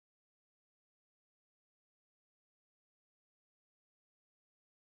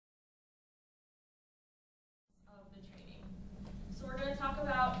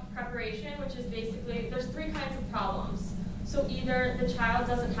integration, which is basically, there's three kinds of problems. So either the child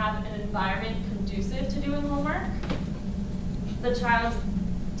doesn't have an environment conducive to doing homework, the child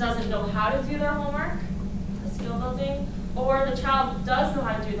doesn't know how to do their homework, the skill building, or the child does know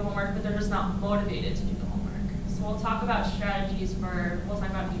how to do the homework, but they're just not motivated to do the homework. So we'll talk about strategies we'll talk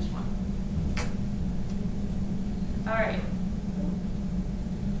about each one. All right.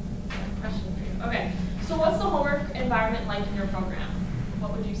 Question for you. Okay, so what's the homework environment like in your program?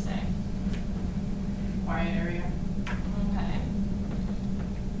 What would you say? Quiet area. Okay.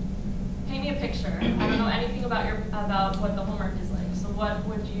 Paint me a picture. I don't know anything about what the homework is like. So what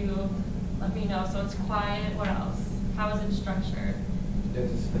would you let me know? So it's quiet. What else? How is it structured?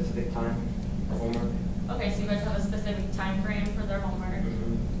 There's a specific time for homework. Okay, so you guys have a specific time frame for their homework.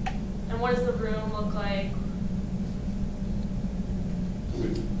 And what does the room look like?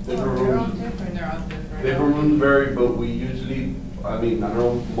 Different They're all rooms. different. They're all different. Different rooms vary, but we usually, I don't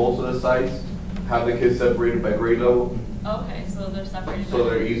know, most of the sites have the kids separated by grade level. Okay, so they're separated. So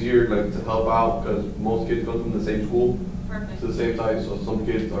they're easier like to help out because most kids go from the same school Perfect. to the same site. So some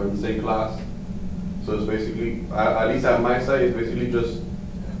kids are in the same class. So it's basically, at least at my site, it's basically just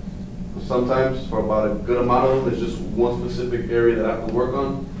sometimes for about a good amount of them, it's just one specific area that I have to work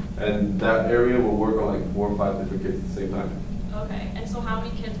on, and that area will work on like 4 or 5 different kids at the same time. Okay, and so how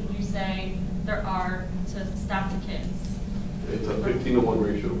many kids would you say there are to staff the kids? It's a 15-to-1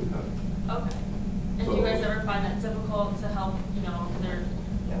 ratio we have. Okay. And do you guys ever find that difficult to help, with all of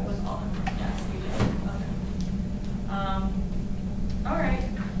them? Yes, you do. Okay. All right.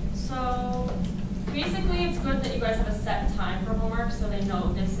 So basically, it's good that you guys have a set time for homework, so they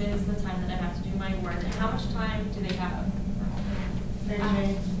know this is the time that I have to do my work. And how much time do they have for homework? 30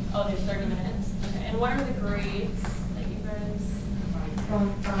 minutes. Oh, they have 30 minutes. Okay. And what are the grades that you guys?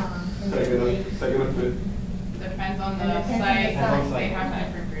 From Second or fifth. Depends on the And depends on the site. site. They have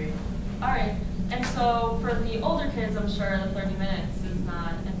different grades. All right. And so for the older kids, I'm sure the 30 minutes is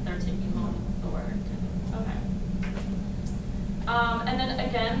not if they're taking home the work. Okay. And then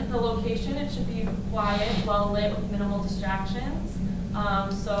again, the location, it should be quiet, well lit with minimal distractions.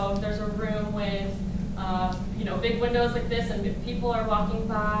 So if there's a room with big windows like this and if people are walking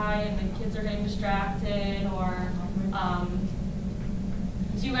by and the kids are getting distracted, or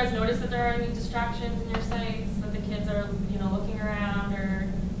do you guys notice that there are any distractions in your sites, that the kids are looking around,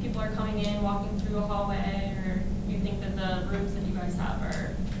 or people are coming in, walking through a hallway, or you think that the rooms that you guys have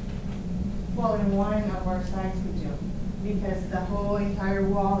are? Well, in one of our sites we do, because the whole entire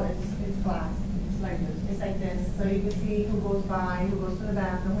wall is glass. It's like this. It's like this. So you can see who goes by, who goes to the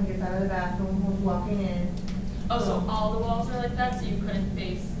bathroom, who gets out of the bathroom, who's walking in. Oh, so all the walls are like that, so you couldn't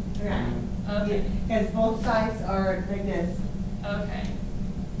face? Yeah. Okay. Because both sides are like this. Okay.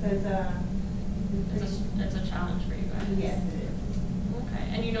 So It's a challenge for you guys. yes, it is. Okay.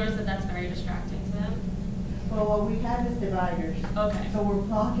 And you notice that that's very distracting to them? Well, what we have is dividers. Okay. So we're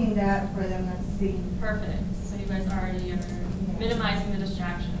blocking that for them not to see. Perfect. So you guys already are minimizing the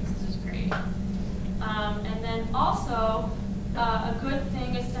distractions, which is great. And then also, a good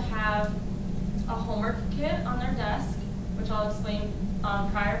thing is to have a homework kit on their desk, which I'll explain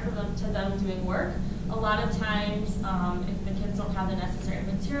prior to them doing work. A lot of times, if the kids don't have the necessary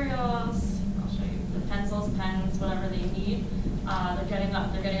materials, I'll show you the pencils, pens, whatever they need. They're getting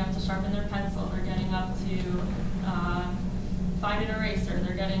up to sharpen their pencil. They're getting up to find an eraser.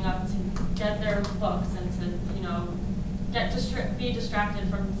 They're getting up to get their books and to be distracted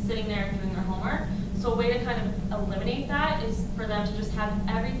from sitting there and doing their homework. So a way to kind of eliminate that is for them to just have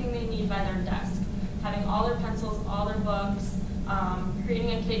everything they need by their desk. Having all their pencils, all their books,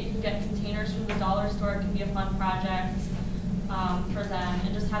 creating a kit. You can get containers from the dollar store. It can be a fun project for them,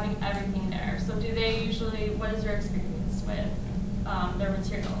 and just having everything there. So what is your experience with their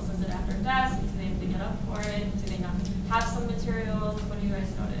materials? Is it at their desk? Do they have to get up for it? Do they not have some materials? What do you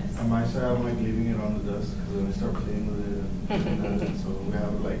guys notice? On my side, I'm like leaving it on the desk because then I start playing with it. And so we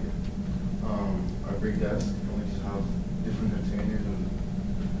have like our big desk, and we just have different containers and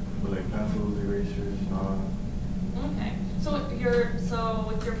with like pencils, erasers, Okay. So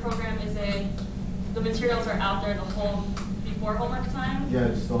with your program, is it the materials are out there the whole before homework time? yeah,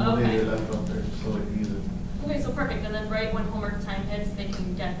 just the whole day Okay. they left out there, so like use it. Okay, so perfect. And then right when homework time hits, they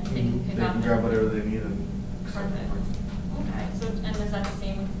can pick They up. can grab whatever they need and start Perfect. working. Okay. So and is that the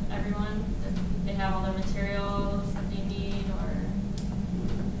same with everyone? That they have all their materials that they need, or?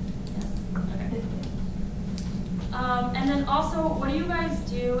 Yes. Okay. And then also, what do you guys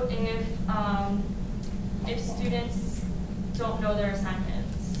do if students don't know their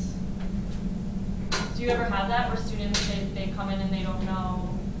assignments? Do you ever have that where students they come in and they don't know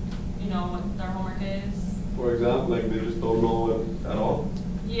what their homework is? For example, like they just don't know it at all.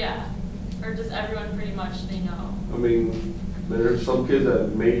 Yeah, or does everyone pretty much, they know? I mean, there's some kids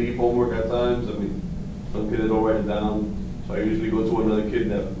that may leave homework at times. I mean, some kids that don't write it down. So I usually go to another kid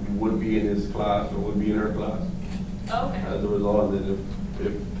that would be in his class or would be in her class Okay. as a result. And then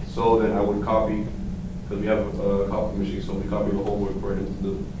if so, then I would copy, because we have a copy machine, so we copy the homework for him to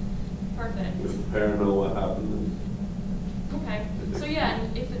do. Perfect. If the parent know what happened. Okay, so yeah,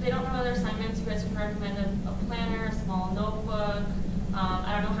 and if they don't know other assignments, you guys can recommend a planner, a small notebook.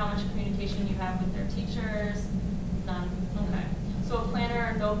 I don't know how much communication you have with their teachers. None. Okay. So a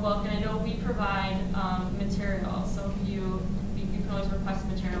planner, a notebook, and I know we provide materials. So if you can always request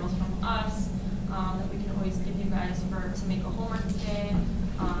materials from us that we can always give you guys to make a homework kit,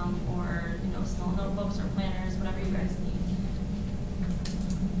 or small notebooks or planners, whatever you guys need.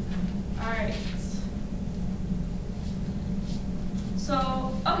 All right. So,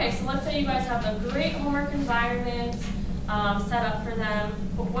 okay, so let's say you guys have a great homework environment set up for them,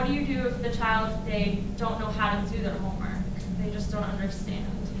 but what do you do if the child, they don't know how to do their homework? They just don't understand.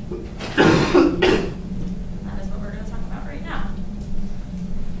 That is what we're going to talk about right now.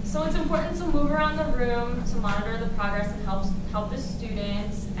 So it's important to move around the room to monitor the progress and help the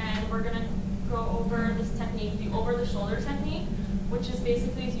students, and we're going to go over this technique, the over-the-shoulder technique, which is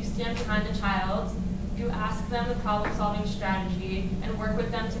basically if you stand behind the child, you ask them the problem-solving strategy and work with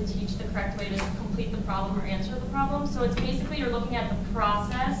them to teach the correct way to complete the problem or answer the problem. So it's basically you're looking at the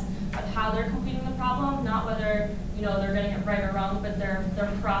process of how they're completing the problem, not whether they're getting it right or wrong, but their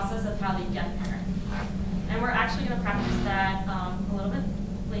process of how they get there. And we're actually going to practice that a little bit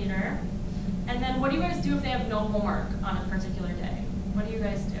later. And then what do you guys do if they have no homework on a particular day? What do you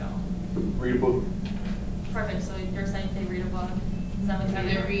guys do? Read a book. Perfect. So you're saying they read a book. Is that what Are you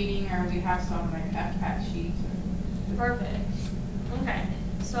they do? reading, or we have some like FCAT sheets? Perfect. Okay.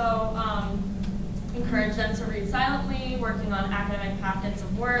 So encourage them to read silently, working on academic packets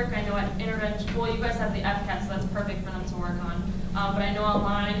of work. I know at intervention, well, you guys have the FCAT, so that's perfect for them to work on. But I know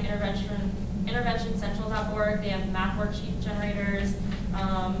online, interventioncentral.org, they have math worksheet generators.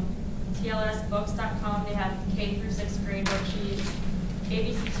 TLSbooks.com, they have K through 6th grade worksheets.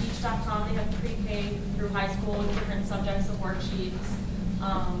 abcteach.com, they have pre-K through high school with different subjects of worksheets.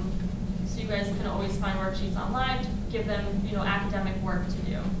 So you guys can always find worksheets online to give them, academic work to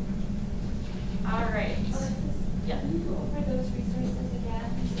do. All right. Yeah. Can you go over those resources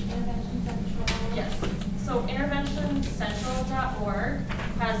again? Intervention Central? Yes. So interventioncentral.org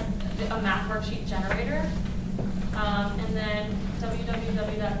has a math worksheet generator. And then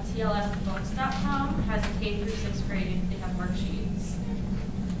www.tlsbooks.com has K through 6th grade, they have worksheets.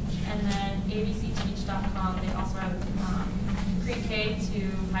 And then abcteach.com, they also have pre-K to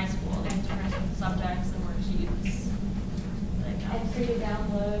high school, they have different subjects and worksheets. And free to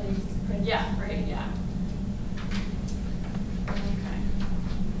download and just print? Yeah, right, yeah. Okay.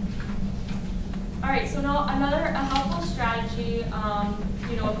 All right, so now a helpful strategy,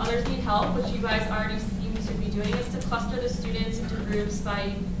 if others need help, which you guys already seem to be doing, is to cluster the students into groups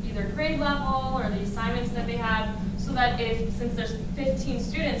by either grade level or the assignments that they have, so that since there's 15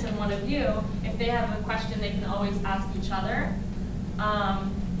 students in one of you, if they have a question, they can always ask each other.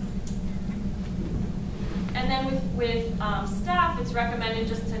 And then with staff, it's recommended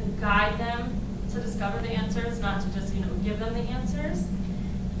just to guide them to discover the answers, not to just give them the answers.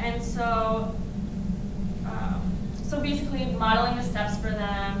 And so basically modeling the steps for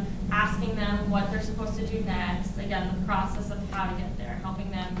them, asking them what they're supposed to do next. Again, the process of how to get there,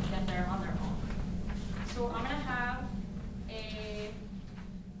 helping them get there on their own. So I'm going to have